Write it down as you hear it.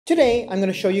Today, I'm going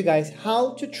to show you guys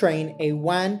how to train a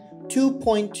WAN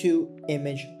 2.2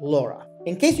 image LoRa.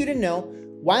 In case you didn't know,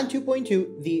 WAN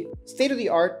 2.2, the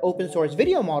state-of-the-art open source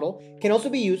video model, can also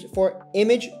be used for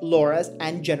image LoRas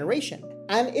and generation.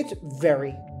 And it's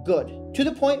very good, to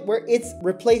the point where it's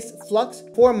replaced Flux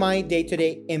for my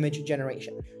day-to-day image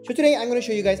generation. So today I'm going to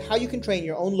show you guys how you can train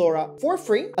your own LoRa for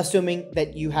free, assuming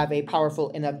that you have a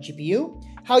powerful enough GPU,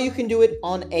 how you can do it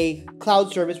on a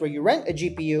cloud service where you rent a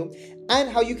GPU, and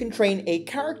how you can train a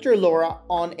character LoRa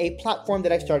on a platform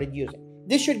that I started using.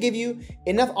 This should give you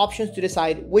enough options to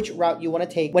decide which route you want to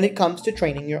take when it comes to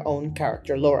training your own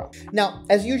character LoRa. Now,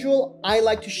 as usual, I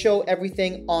like to show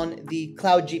everything on the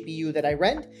cloud GPU that I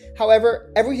rent.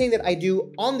 However, everything that I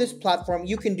do on this platform,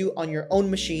 you can do on your own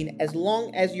machine as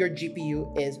long as your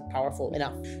GPU is powerful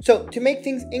enough. So to make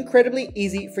things incredibly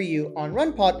easy for you on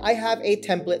Runpod, I have a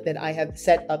template that I have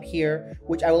set up here,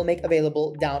 which I will make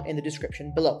available down in the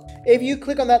description below. If you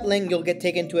click on that link, you'll get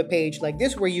taken to a page like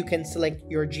this where you can select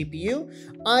your GPU.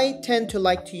 I tend to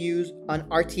like to use an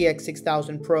RTX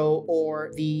 6000 Pro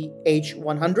or the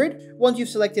H100. Once you've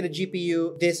selected a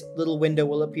GPU, this little window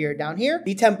will appear down here.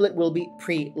 The template will be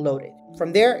pre-loaded.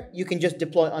 From there, you can just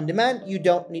deploy on demand. You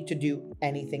don't need to do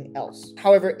anything else.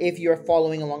 However, if you're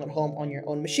following along at home on your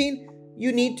own machine,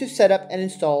 you need to set up and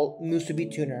install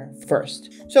Musubi Tuner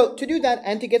first. So to do that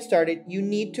and to get started, you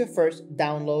need to first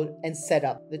download and set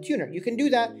up the tuner. You can do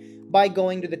that by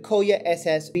going to the Koya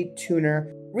SSB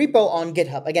Tuner repo on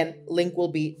GitHub. Again, link will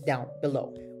be down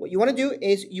below. What you want to do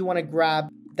is you want to grab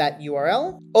that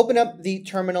URL, open up the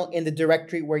terminal in the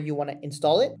directory where you want to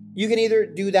install it. You can either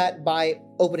do that by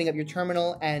opening up your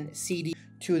terminal and cd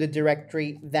to the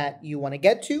directory that you want to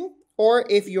get to, or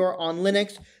if you're on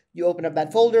Linux, you open up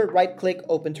that folder, right click,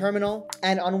 open terminal,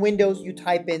 and on Windows, you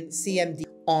type in cmd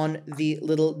on the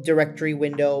little directory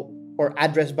window or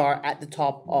address bar at the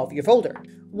top of your folder.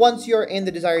 Once you're in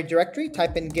the desired directory,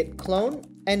 type in git clone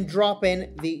and drop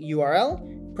in the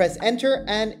URL, press enter,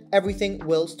 and everything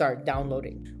will start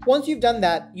downloading. Once you've done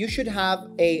that, you should have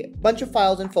a bunch of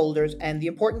files and folders, and the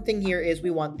important thing here is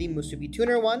we want the Musubi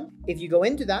Tuner one. If you go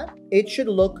into that, it should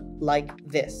look like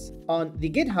this. On the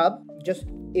GitHub, just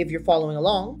if you're following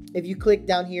along, if you click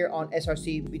down here on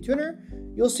src tuner,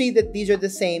 you'll see that these are the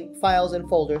same files and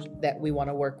folders that we want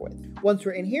to work with. Once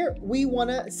we're in here, we want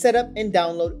to set up and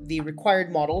download the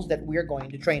required models that we're going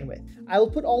to train with. I will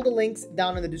put all the links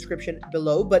down in the description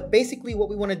below, but basically what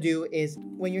we want to do is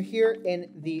when you're here in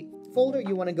the folder,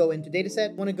 you want to go into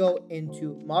dataset, want to go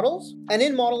into models, and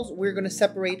in models, we're going to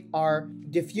separate our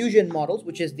diffusion models,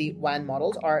 which is the WAN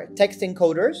models, our text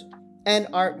encoders, and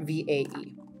our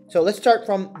VAE. So let's start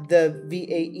from the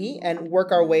VAE and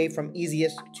work our way from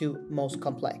easiest to most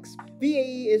complex.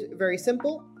 VAE is very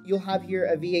simple. You'll have here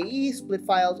a VAE, split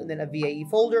files, and then a VAE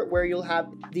folder where you'll have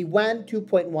the WAN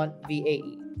 2.1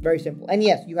 VAE. Very simple. And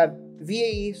yes, you have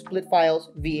VAE, split files,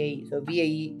 VAE. So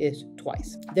VAE is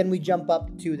twice. Then we jump up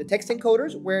to the text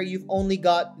encoders where you've only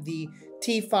got the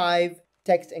T5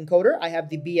 text encoder. I have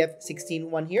the BF16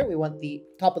 one here. We want the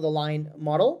top of the line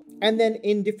model. And then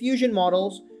in diffusion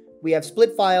models, we have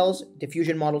split files,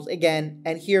 diffusion models again,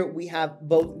 and here we have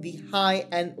both the high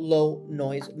and low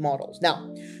noise models.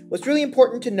 Now, what's really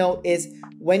important to note is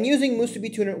when using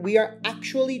Musubi Tuner, we are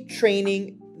actually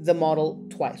training the model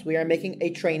twice. We are making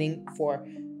a training for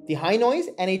the high noise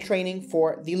and a training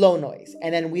for the low noise,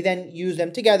 and then we use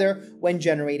them together when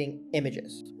generating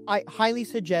images. I highly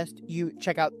suggest you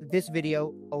check out this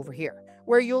video over here,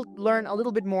 where you'll learn a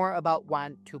little bit more about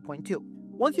WAN 2.2.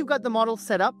 Once you've got the model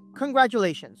set up,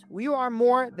 congratulations. We are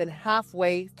more than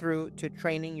halfway through to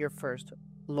training your first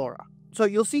LoRa. So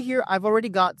you'll see here, I've already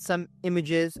got some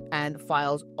images and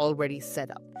files already set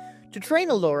up. To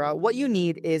train a LoRa, what you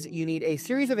need is you need a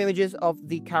series of images of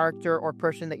the character or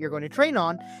person that you're going to train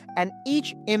on, and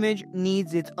each image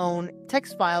needs its own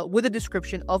text file with a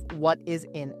description of what is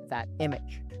in that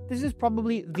image. This is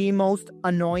probably the most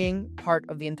annoying part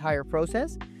of the entire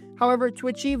process. However, to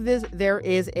achieve this, there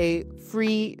is a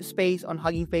free space on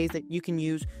Hugging Face that you can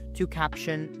use to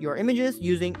caption your images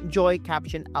using Joy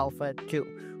Caption Alpha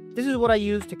 2. This is what I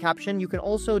use to caption. You can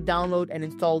also download and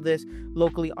install this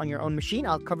locally on your own machine.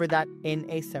 I'll cover that in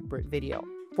a separate video.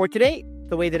 For today,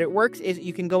 the way that it works is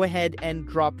you can go ahead and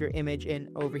drop your image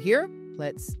in over here.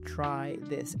 Let's try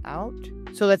this out.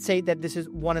 So let's say that this is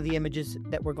one of the images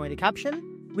that we're going to caption.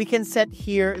 We can set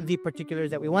here the particulars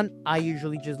that we want. I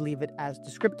usually just leave it as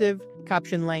descriptive.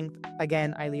 Caption length,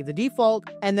 again, I leave the default.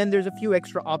 And then there's a few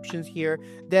extra options here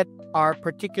that are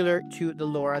particular to the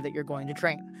LoRa that you're going to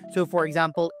train. So for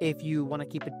example, if you want to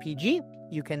keep it PG,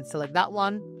 you can select that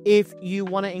one. If you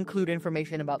want to include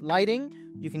information about lighting,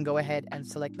 you can go ahead and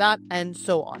select that, and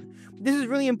so on. This is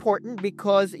really important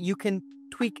because you can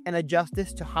tweak and adjust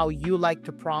this to how you like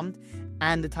to prompt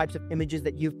and the types of images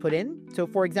that you've put in. So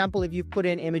for example, if you've put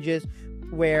in images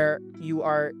where you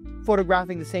are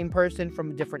photographing the same person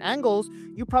from different angles,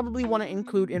 you probably want to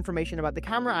include information about the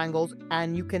camera angles,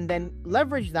 and you can then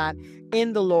leverage that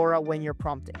in the LoRa when you're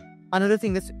prompting. Another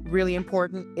thing that's really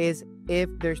important is if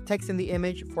there's text in the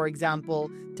image, for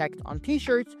example, text on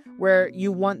t-shirts, where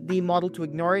you want the model to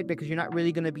ignore it because you're not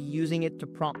really going to be using it to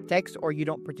prompt text or you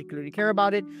don't particularly care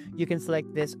about it, you can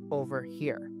select this over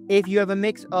here. If you have a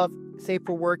mix of safe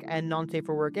for work and non-safe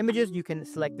for work images, you can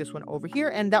select this one over here,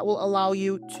 and that will allow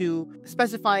you to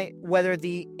specify whether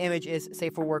the image is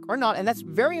safe for work or not. And that's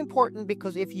very important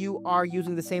because if you are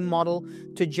using the same model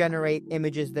to generate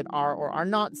images that are or are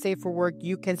not safe for work,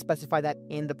 you can specify that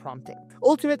in the prompting.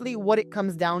 Ultimately, what it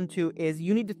comes down to is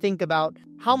you need to think about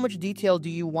how much detail do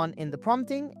you want in the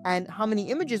prompting and how many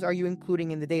images are you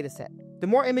including in the dataset. The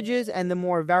more images and the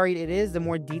more varied it is, the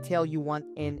more detail you want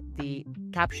in the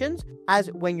captions,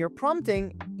 as when you're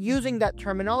prompting, using that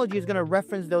terminology is going to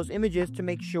reference those images to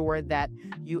make sure that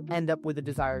you end up with the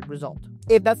desired result.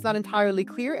 If that's not entirely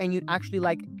clear and you'd actually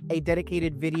like a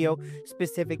dedicated video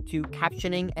specific to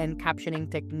captioning and captioning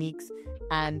techniques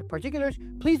and particulars,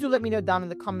 please do let me know down in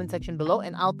the comment section below,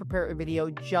 and I'll prepare a video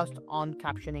just on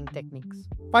captioning techniques.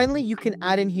 Finally, you can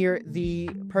add in here the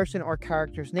person or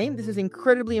character's name. This is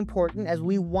incredibly important as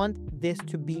we want this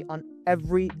to be on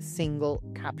every single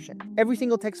caption. Every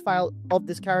single text file of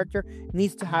this character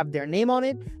needs to have their name on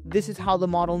it. This is how the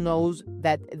model knows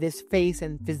that this face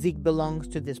and physique belongs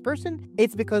to this person.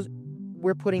 It's because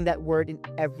we're putting that word in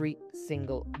every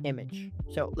single image.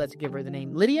 So let's give her the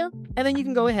name Lydia, and then you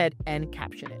can go ahead and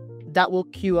caption it. That will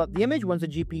queue up the image. Once the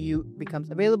GPU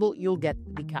becomes available, you'll get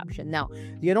the caption. Now,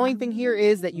 the annoying thing here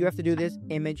is that you have to do this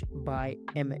image by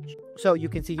image. So you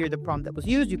can see here the prompt that was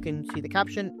used. You can see the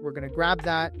caption. We're going to grab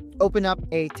that, open up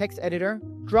a text editor,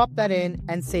 drop that in,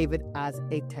 and save it as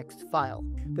a text file.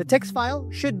 The text file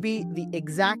should be the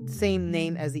exact same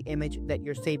name as the image that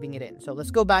you're saving it in. So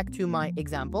let's go back to my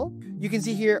example. You can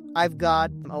see here I've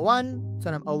got O1,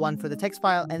 so I'm O1 for the text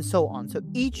file, and so on. So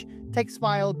each text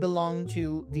file belongs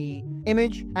to the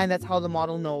image, and that's how the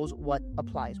model knows what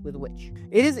applies with which.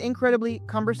 It is incredibly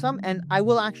cumbersome, and I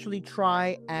will actually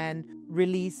try and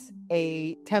release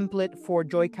a template for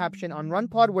Joy Caption on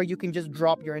Runpod where you can just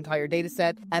drop your entire data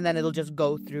set and then it'll just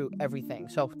go through everything.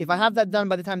 So if I have that done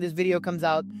by the time this video comes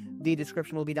out, the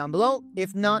description will be down below.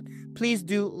 If not, please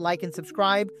do like and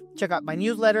subscribe. Check out my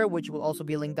newsletter, which will also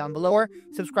be linked down below, or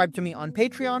subscribe to me on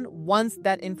Patreon. Once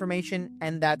that information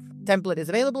and that template is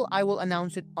available, I will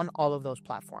announce it on all of those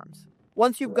platforms.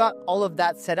 Once you've got all of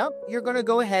that set up, you're going to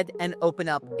go ahead and open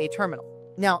up a terminal.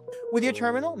 Now, with your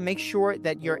terminal, make sure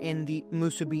that you're in the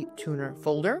Musubi Tuner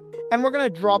folder, and we're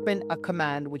going to drop in a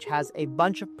command which has a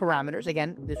bunch of parameters.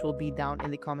 Again, this will be down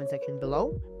in the comment section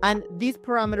below, and these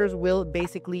parameters will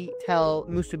basically tell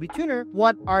Musubi Tuner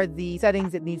what are the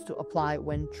settings it needs to apply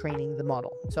when training the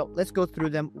model. So let's go through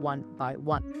them one by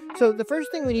one. So the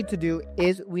first thing we need to do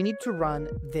is we need to run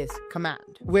this command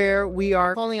where we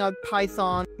are calling out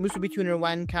Python Musubi Tuner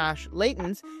WAN cache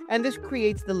latents, and this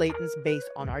creates the latents based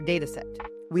on our dataset.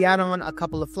 We add on a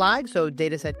couple of flags, so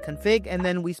dataset config, and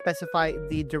then we specify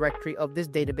the directory of this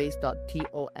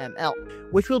database.toml,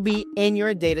 which will be in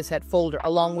your dataset folder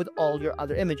along with all your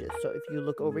other images. So if you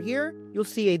look over here, you'll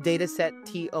see a dataset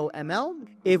toml.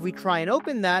 If we try and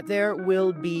open that, there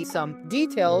will be some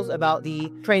details about the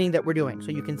training that we're doing.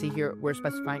 So you can see here we're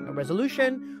specifying a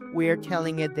resolution, we're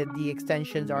telling it that the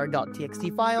extensions are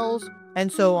 .txt files,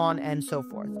 and so on and so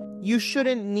forth. You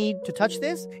shouldn't need to touch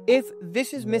this. If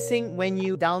this is missing when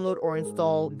you download or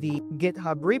install the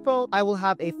GitHub repo, I will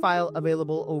have a file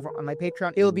available over on my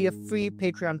Patreon. It will be a free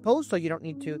Patreon post, so you don't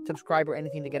need to subscribe or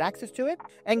anything to get access to it.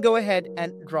 And go ahead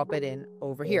and drop it in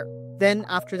over here. Then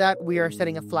after that, we are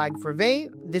setting a flag for Vey.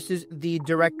 This is the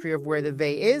directory of where the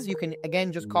Vey is. You can,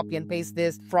 again, just copy and paste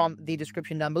this from the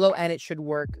description down below, and it should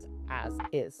work as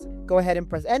is. Go ahead and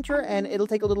press enter, and it'll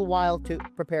take a little while to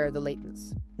prepare the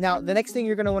latents. Now, the next thing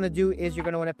you're going to want to do is you're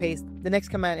going to want to paste the next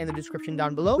command in the description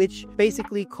down below, which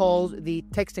basically calls the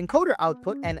text encoder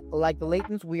output. And like the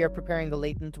latents, we are preparing the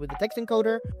latents with the text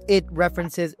encoder. It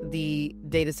references the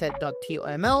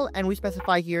dataset.toml, and we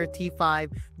specify here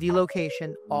T5, the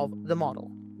location of the model.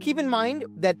 Keep in mind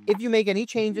that if you make any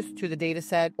changes to the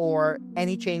dataset or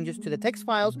any changes to the text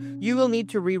files, you will need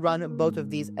to rerun both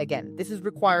of these again. This is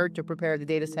required to prepare the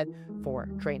dataset for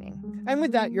training. And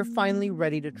with that, you're finally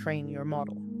ready to train your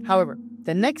model. However,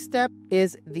 the next step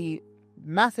is the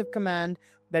massive command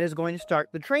that is going to start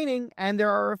the training, and there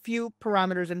are a few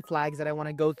parameters and flags that I want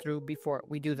to go through before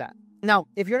we do that. Now,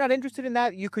 if you're not interested in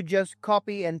that, you could just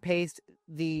copy and paste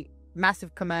the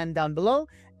massive command down below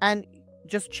and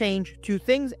just change 2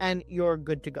 things and you're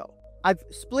good to go. I've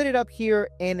split it up here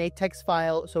in a text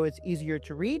file so it's easier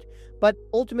to read, but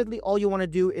ultimately all you want to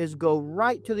do is go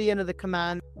right to the end of the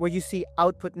command where you see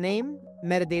output name,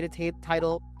 metadata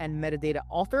title, and metadata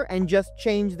author, and just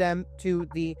change them to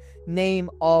the name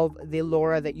of the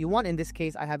LoRa that you want. In this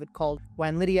case, I have it called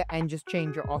WAN Lydia, and just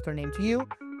change your author name to you.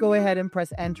 Go ahead and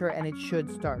press enter and it should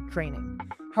start training.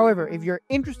 However, if you're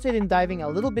interested in diving a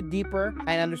little bit deeper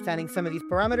and understanding some of these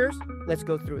parameters, let's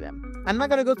go through them. I'm not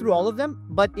going to go through all of them,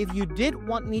 but if you did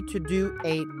want me to do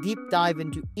a deep dive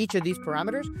into each of these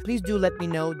parameters, please do let me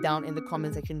know down in the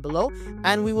comment section below,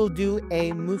 and we will do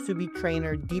a Musubi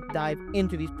Trainer deep dive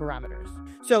into these parameters.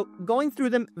 So going through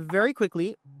them very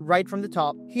quickly, right from the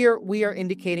top, here we are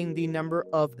indicating the number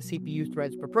of CPU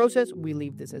threads per process. We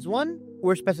leave this as 1.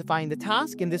 We're specifying the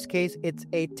task. In this case, it's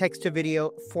a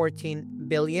text-to-video 14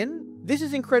 billion. This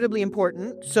is incredibly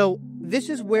important. So this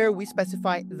is where we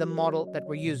specify the model that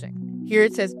we're using. Here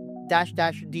it says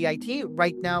 --dit.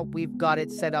 Right now, we've got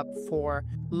it set up for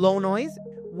low noise.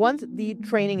 Once the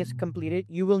training is completed,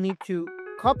 you will need to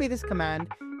copy this command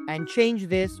and change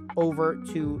this over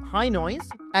to high noise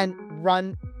and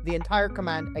run the entire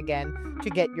command again to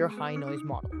get your high noise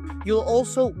model. You'll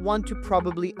also want to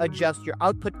probably adjust your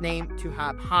output name to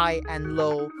have high and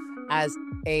low as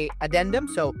a addendum.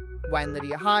 So WAN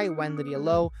Lydia high, WAN Lydia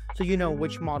low, so you know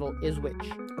which model is which.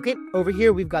 Okay, over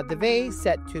here we've got the VA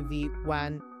set to the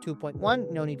WAN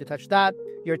 2.1, no need to touch that.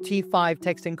 Your T5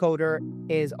 text encoder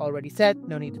is already set,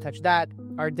 no need to touch that.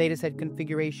 Our dataset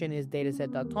configuration is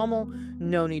dataset.toml,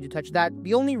 no need to touch that.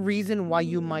 The only reason why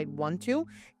you might want to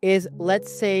is,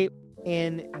 let's say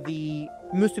in the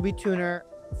Musubi Tuner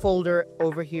folder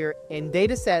over here in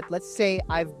dataset, let's say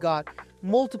I've got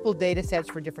multiple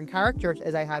datasets for different characters,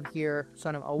 as I have here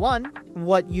Son of 01.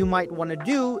 What you might want to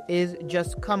do is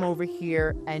just come over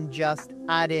here and just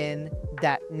add in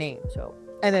that name. So,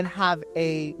 and then have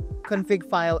a config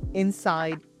file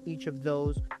inside each of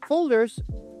those folders,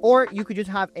 or you could just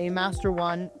have a master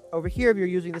one over here if you're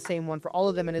using the same one for all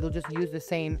of them, and it'll just use the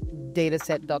same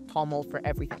dataset.toml for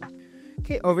everything.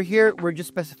 Okay, over here, we're just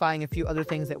specifying a few other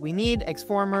things that we need: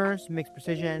 Xformers, mixed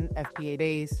precision, FPA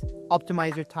base,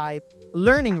 optimizer type,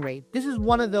 learning rate. This is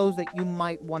one of those that you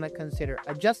might want to consider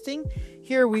adjusting.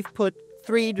 Here we've put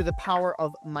 3 to the power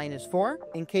of -4.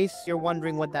 In case you're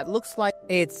wondering what that looks like,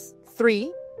 it's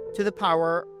 3 to the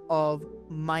power of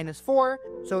 -4.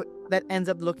 So that ends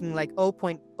up looking like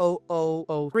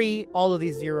 0.0003, all of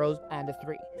these zeros and a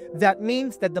 3. That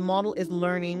means that the model is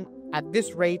learning at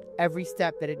this rate every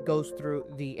step that it goes through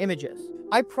the images.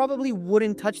 I probably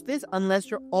wouldn't touch this unless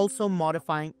you're also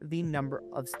modifying the number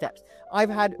of steps. I've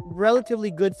had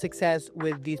relatively good success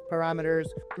with these parameters,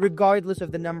 regardless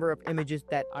of the number of images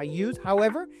that I use.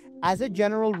 However, as a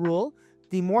general rule,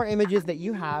 the more images that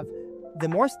you have, the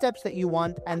more steps that you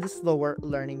want, and the slower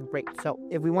learning rate. So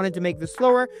if we wanted to make this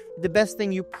slower, the best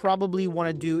thing you probably want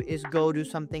to do is go to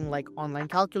something like Online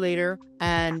Calculator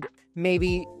and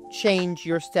maybe change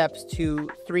your steps to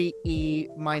 3e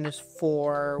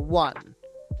 -41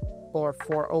 or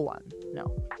 401.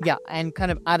 No. Yeah, and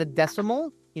kind of add a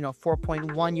decimal,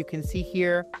 4.1. You can see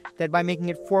here that by making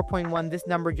it 4.1, this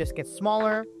number just gets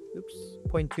smaller. Oops,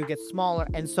 0.2 gets smaller,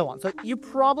 and so on. So you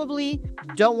probably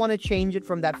don't want to change it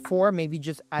from that 4, maybe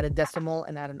just add a decimal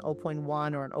and add an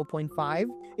 0.1 or an 0.5.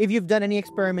 If you've done any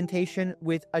experimentation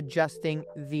with adjusting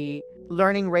the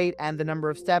learning rate and the number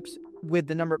of steps with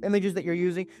the number of images that you're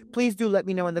using, please do let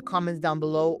me know in the comments down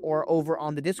below or over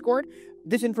on the Discord.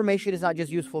 This information is not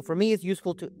just useful for me, it's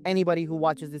useful to anybody who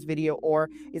watches this video or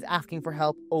is asking for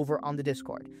help over on the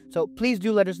Discord. So please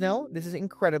do let us know. This is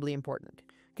incredibly important.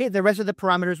 Okay, the rest of the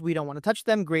parameters, we don't want to touch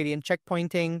them. Gradient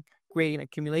checkpointing, gradient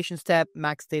accumulation step,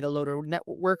 max data loader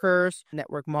network workers,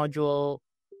 network module,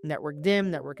 network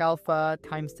dim, network alpha,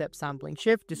 time step sampling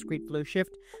shift, discrete flow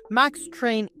shift, max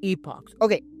train epochs.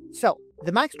 Okay, so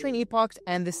the max train epochs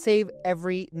and the save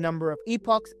every number of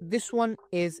epochs, this one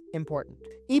is important.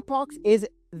 Epochs is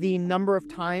the number of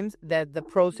times that the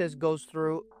process goes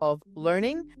through of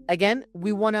learning. Again,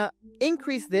 we want to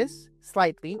increase this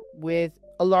slightly with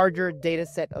a larger data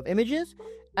set of images,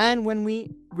 and when we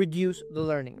reduce the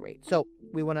learning rate. So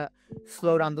we want to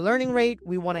slow down the learning rate,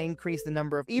 we want to increase the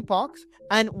number of epochs,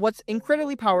 and what's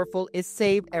incredibly powerful is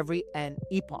save every n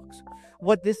epochs.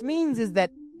 What this means is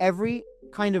that every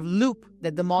kind of loop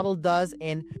that the model does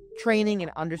in training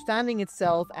and understanding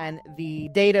itself and the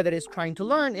data that it's trying to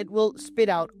learn, it will spit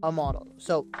out a model.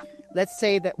 So let's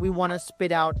say that we want to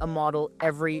spit out a model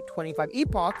every 25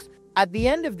 epochs. At the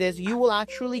end of this, you will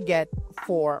actually get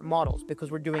 4 models because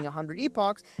we're doing 100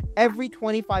 epochs. Every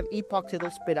 25 epochs,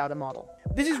 it'll spit out a model.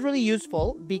 This is really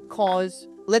useful because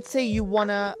let's say you want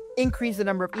to increase the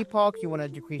number of epochs, you want to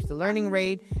decrease the learning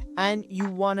rate, and you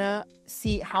want to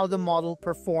see how the model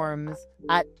performs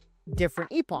at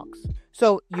different epochs.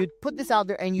 So you'd put this out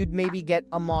there and you'd maybe get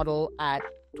a model at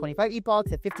 25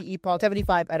 epochs, at 50 epochs,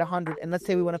 75, at 100, and let's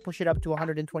say we want to push it up to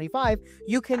 125,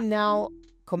 you can now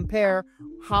compare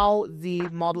how the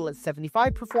model at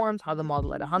 75 performs, how the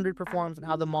model at 100 performs, and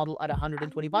how the model at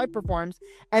 125 performs,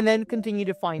 and then continue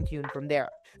to fine-tune from there.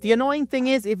 The annoying thing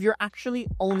is, if you're actually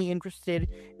only interested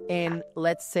in,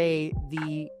 let's say,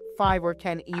 the 5 or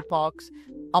 10 epochs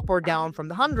up or down from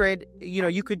the 100,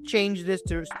 you could change this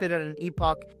to spit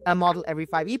out a model every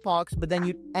 5 epochs, but then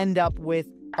you'd end up with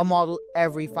a model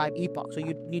every 5 epochs. So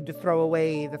you'd need to throw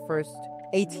away the first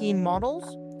 18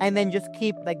 models and then just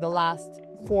keep like the last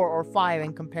 4 or 5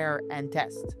 and compare and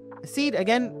test. Seed,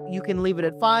 again, you can leave it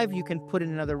at 5. You can put in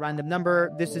another random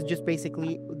number. This is just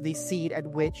basically the seed at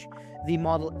which the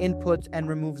model inputs and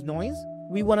removes noise.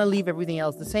 We want to leave everything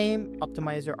else the same.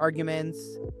 Optimizer arguments,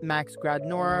 max grad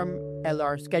norm,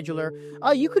 LR scheduler.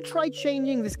 You could try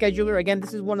changing the scheduler. Again,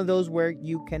 this is one of those where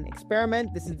you can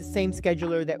experiment. This is the same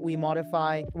scheduler that we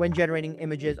modify when generating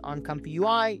images on Comfy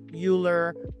UI,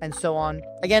 Euler, and so on.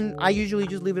 Again, I usually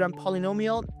just leave it on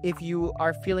polynomial. If you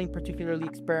are feeling particularly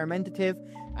experimentative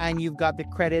and you've got the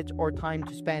credit or time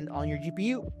to spend on your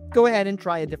GPU, go ahead and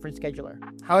try a different scheduler.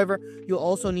 However, you'll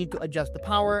also need to adjust the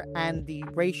power and the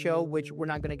ratio, which we're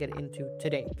not going to get into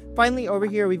today. Finally, over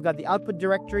here, we've got the output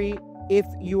directory. If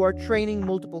you are training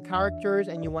multiple characters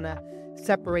and you want to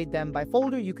separate them by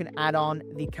folder, you can add on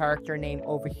the character name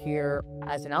over here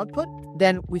as an output.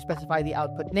 Then we specify the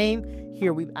output name.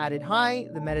 Here we've added hi,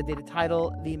 the metadata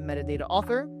title, the metadata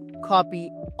author.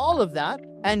 Copy all of that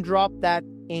and drop that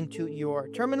into your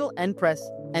terminal and press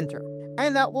enter.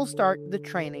 And that will start the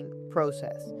training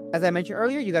process. As I mentioned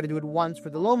earlier, you got to do it once for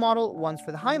the low model, once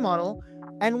for the high model.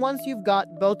 And once you've got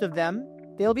both of them,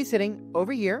 they'll be sitting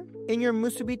over here in your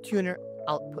Musubi Tuner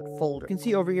output folder. You can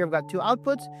see over here, I've got 2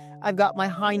 outputs. I've got my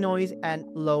high noise and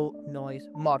low noise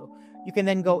model. You can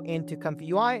then go into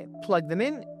Comfy UI, plug them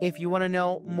in. If you want to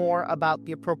know more about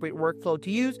the appropriate workflow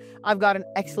to use, I've got an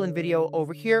excellent video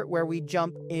over here where we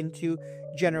jump into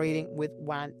generating with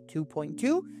WAN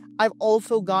 2.2. I've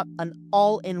also got an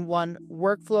all-in-one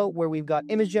workflow where we've got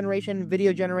image generation,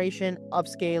 video generation,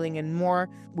 upscaling, and more,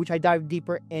 which I dive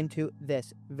deeper into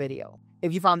this video.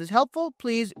 If you found this helpful,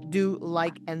 please do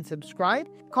like and subscribe.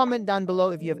 Comment down below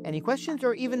if you have any questions,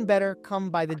 or even better, come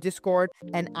by the Discord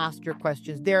and ask your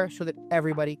questions there so that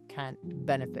everybody can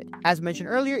benefit. As mentioned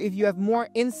earlier, if you have more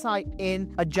insight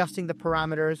in adjusting the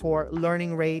parameters for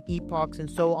learning rate, epochs, and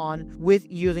so on with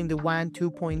using the WAN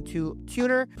 2.2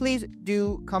 tuner, please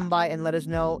do come by and let us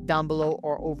know down below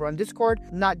or over on Discord.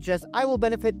 Not just I will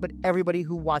benefit, but everybody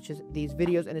who watches these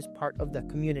videos and is part of the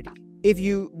community. If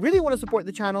you really want to support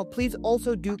the channel, please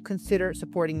also do consider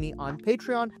supporting me on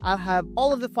Patreon. I'll have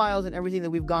all of the files and everything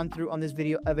that we've gone through on this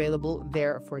video available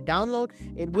there for download.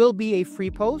 It will be a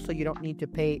free post, so you don't need to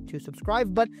pay to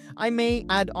subscribe, but I may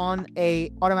add on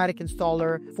a automatic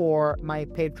installer for my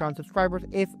Patreon subscribers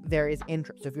if there is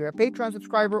interest. So if you're a Patreon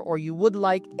subscriber or you would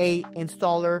like a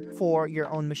installer for your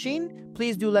own machine,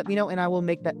 please do let me know and I will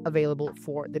make that available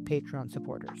for the Patreon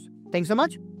supporters. Thanks so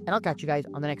much, and I'll catch you guys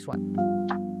on the next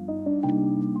one.